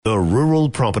The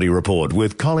Rural Property Report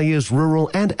with Collier's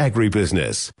Rural and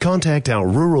Agribusiness. Contact our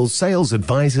rural sales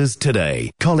advisors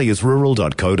today.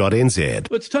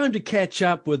 colliersrural.co.nz. Well, it's time to catch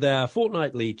up with our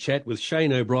fortnightly chat with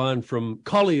Shane O'Brien from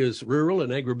Collier's Rural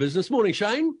and Agribusiness. Morning,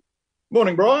 Shane.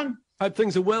 Morning, Brian. Hope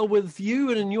things are well with you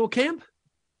and in your camp.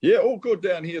 Yeah, all good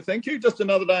down here, thank you. Just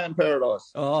another day in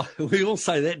paradise. Oh, we all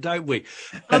say that, don't we?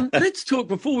 Let's talk,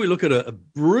 before we look at a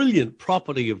brilliant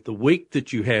property of the week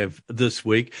that you have this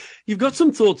week, you've got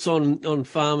some thoughts on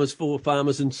farmers, for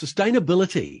farmers and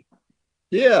sustainability.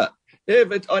 Yeah,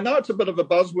 I know it's a bit of a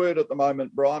buzzword at the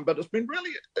moment, Brian, but it's been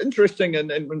really interesting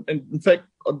and in fact,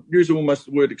 I'd use almost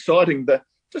the word exciting, that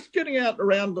just getting out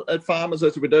around at farmers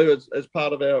as we do as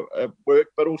part of our work,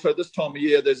 but also this time of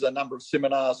year there's a number of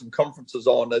seminars and conferences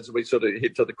on as we sort of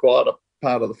head to the quieter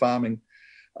part of the farming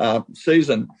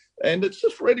season. And it's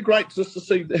just really great just to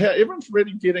see how everyone's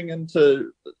really getting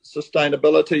into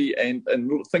sustainability and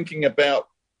thinking about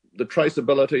the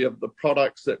traceability of the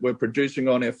products that we're producing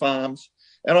on our farms.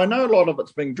 And I know a lot of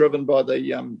it's being driven by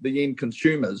the end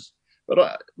consumers.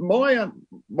 But my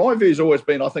view has always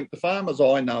been, I think the farmers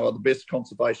I know are the best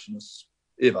conservationists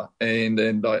ever,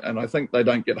 and I think they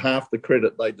don't get half the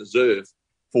credit they deserve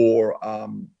for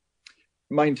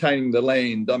maintaining the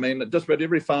land. I mean, just about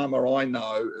every farmer I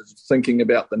know is thinking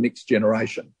about the next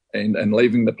generation and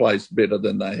leaving the place better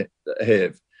than they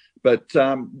have. But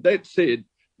that said,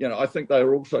 you know, I think they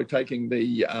are also taking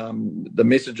the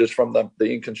messages from the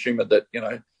end consumer that, you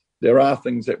know, there are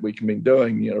things that we can be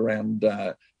doing, you know, around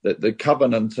the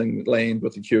covenanting land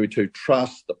with the QE2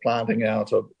 Trust, the planting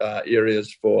out of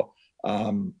areas for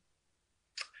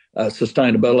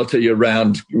sustainability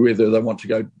around whether they want to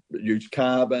go use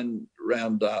carbon,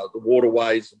 around the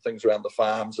waterways and things around the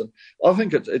farms. And I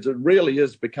think it really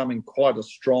is becoming quite a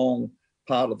strong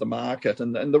part of the market.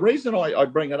 And the reason I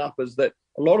bring it up is that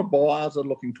a lot of buyers are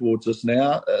looking towards this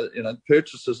now. You know,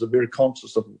 purchasers are very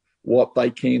conscious of what they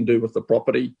can do with the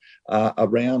property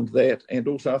around that. And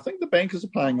also I think the bankers are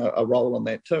playing a role in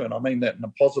that too. And I mean that in a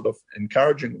positive,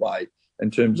 encouraging way in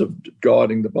terms of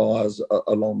guiding the buyers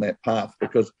along that path,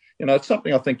 because, you know, it's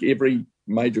something I think every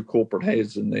major corporate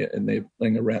has in their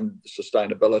thing around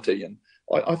sustainability. And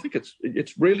I think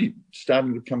it's really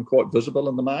starting to become quite visible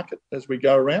in the market as we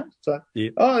go around. So,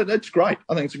 that's great.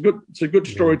 I think it's a good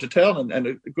story to tell and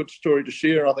a good story to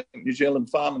share. I think New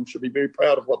Zealand farming should be very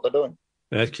proud of what they're doing.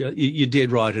 Actually, you're dead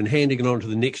right, and handing it on to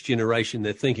the next generation,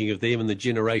 they're thinking of them and the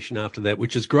generation after that,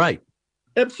 which is great.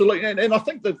 Absolutely, and I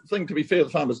think the thing, to be fair, the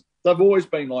farmers, they've always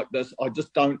been like this. I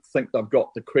just don't think they've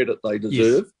got the credit they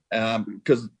deserve,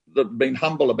 because they've been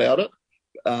humble about it.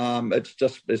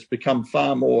 It's become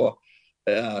far more,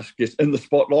 I guess, in the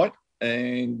spotlight,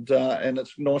 and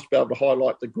it's nice to be able to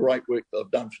highlight the great work they've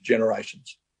done for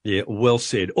generations. Yeah, well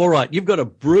said. All right, you've got a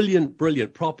brilliant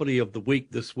property of the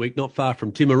week this week, not far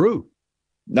from Timaru.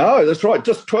 No, that's right.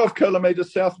 Just 12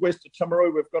 kilometres southwest of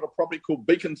Timaru, we've got a property called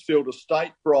Beaconsfield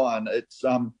Estate, Brian. It's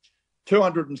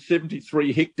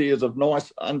 273 hectares of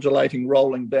nice undulating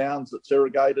rolling downs that's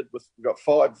irrigated with, we've got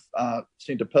 5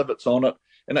 centre pivots on it.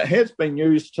 And it has been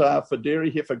used for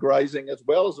dairy heifer grazing as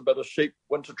well as a bit of sheep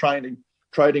winter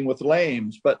trading with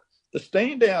lambs. But the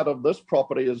standout of this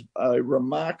property is a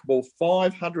remarkable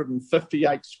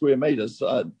 558 square metres.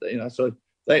 So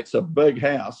that's a big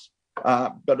house.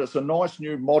 But it's a nice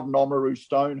new modern Oamaru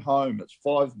stone home. It's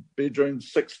 5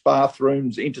 bedrooms, 6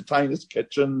 bathrooms, entertainer's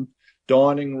kitchen,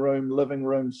 dining room, living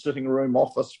room, sitting room,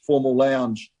 office, formal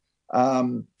lounge.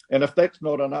 And if that's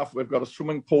not enough, we've got a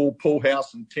swimming pool, pool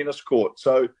house and tennis court.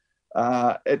 So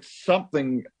it's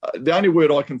something, the only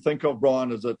word I can think of,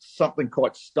 Brian, is it's something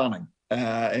quite stunning.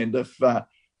 And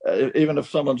even if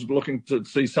someone's looking to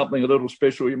see something a little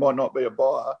special, you might not be a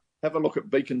buyer, have a look at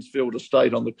Beaconsfield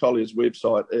Estate on the Collier's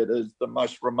website. It is the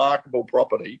most remarkable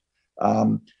property.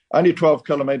 Only 12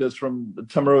 kilometres from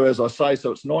Timaru, as I say,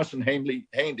 so it's nice and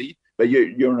handy, but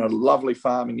you're in a lovely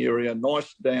farming area,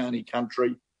 nice downy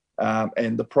country,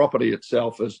 and the property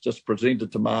itself is just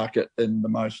presented to market in the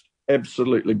most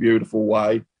absolutely beautiful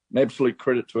way. An absolute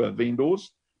credit to our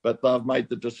vendors, but they've made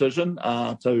the decision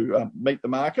to meet the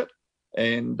market,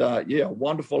 and a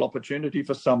wonderful opportunity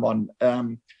for someone.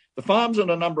 The farm's in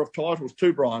a number of titles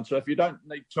too, Brian, so if you don't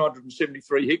need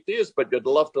 273 hectares, but you'd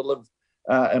love to live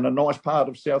in a nice part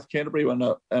of South Canterbury in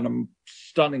a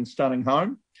stunning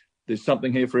home, there's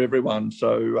something here for everyone.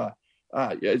 So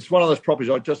it's one of those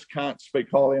properties I just can't speak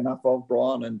highly enough of,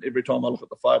 Brian, and every time I look at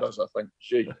the photos I think,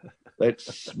 gee,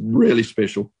 that's really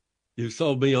special. You've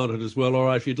sold me on it as well. All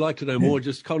right, if you'd like to know more,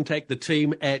 just contact the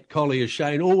team at Collier.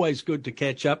 Shane, always good to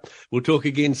catch up. We'll talk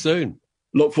again soon.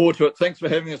 Look forward to it. Thanks for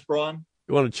having us, Brian.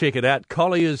 You want to check it out,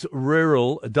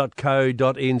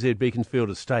 colliersrural.co.nz, Beaconsfield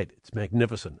Estate. It's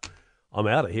magnificent. I'm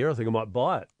out of here. I think I might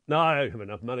buy it. No, I don't have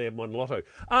enough money. I haven't won lotto.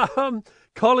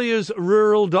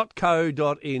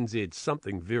 Colliersrural.co.nz.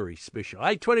 Something very special.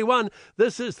 8:21.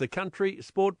 This is the Country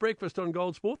Sport Breakfast on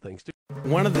Gold Sport. Thanks to...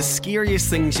 One of the scariest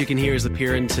things you can hear as a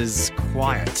parent is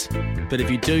quiet. But if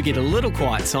you do get a little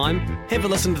quiet time, have a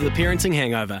listen to The Parenting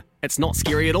Hangover. It's not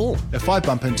scary at all. If I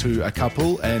bump into a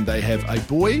couple and they have a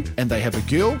boy and they have a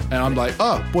girl, and I'm like,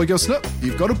 oh, boy, girl, snip.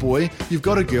 You've got a boy, you've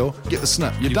got a girl, get the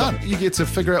snip. You're done. You get to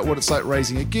figure out what it's like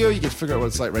raising a girl, you get to figure out what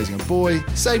it's like raising a boy,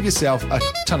 save yourself a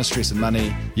ton of stress and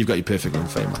money. You've got your perfect little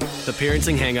family. The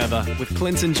Parenting Hangover with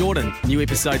Clinton Jordan. New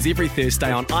episodes every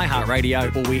Thursday on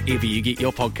iHeartRadio or wherever you get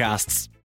your podcasts.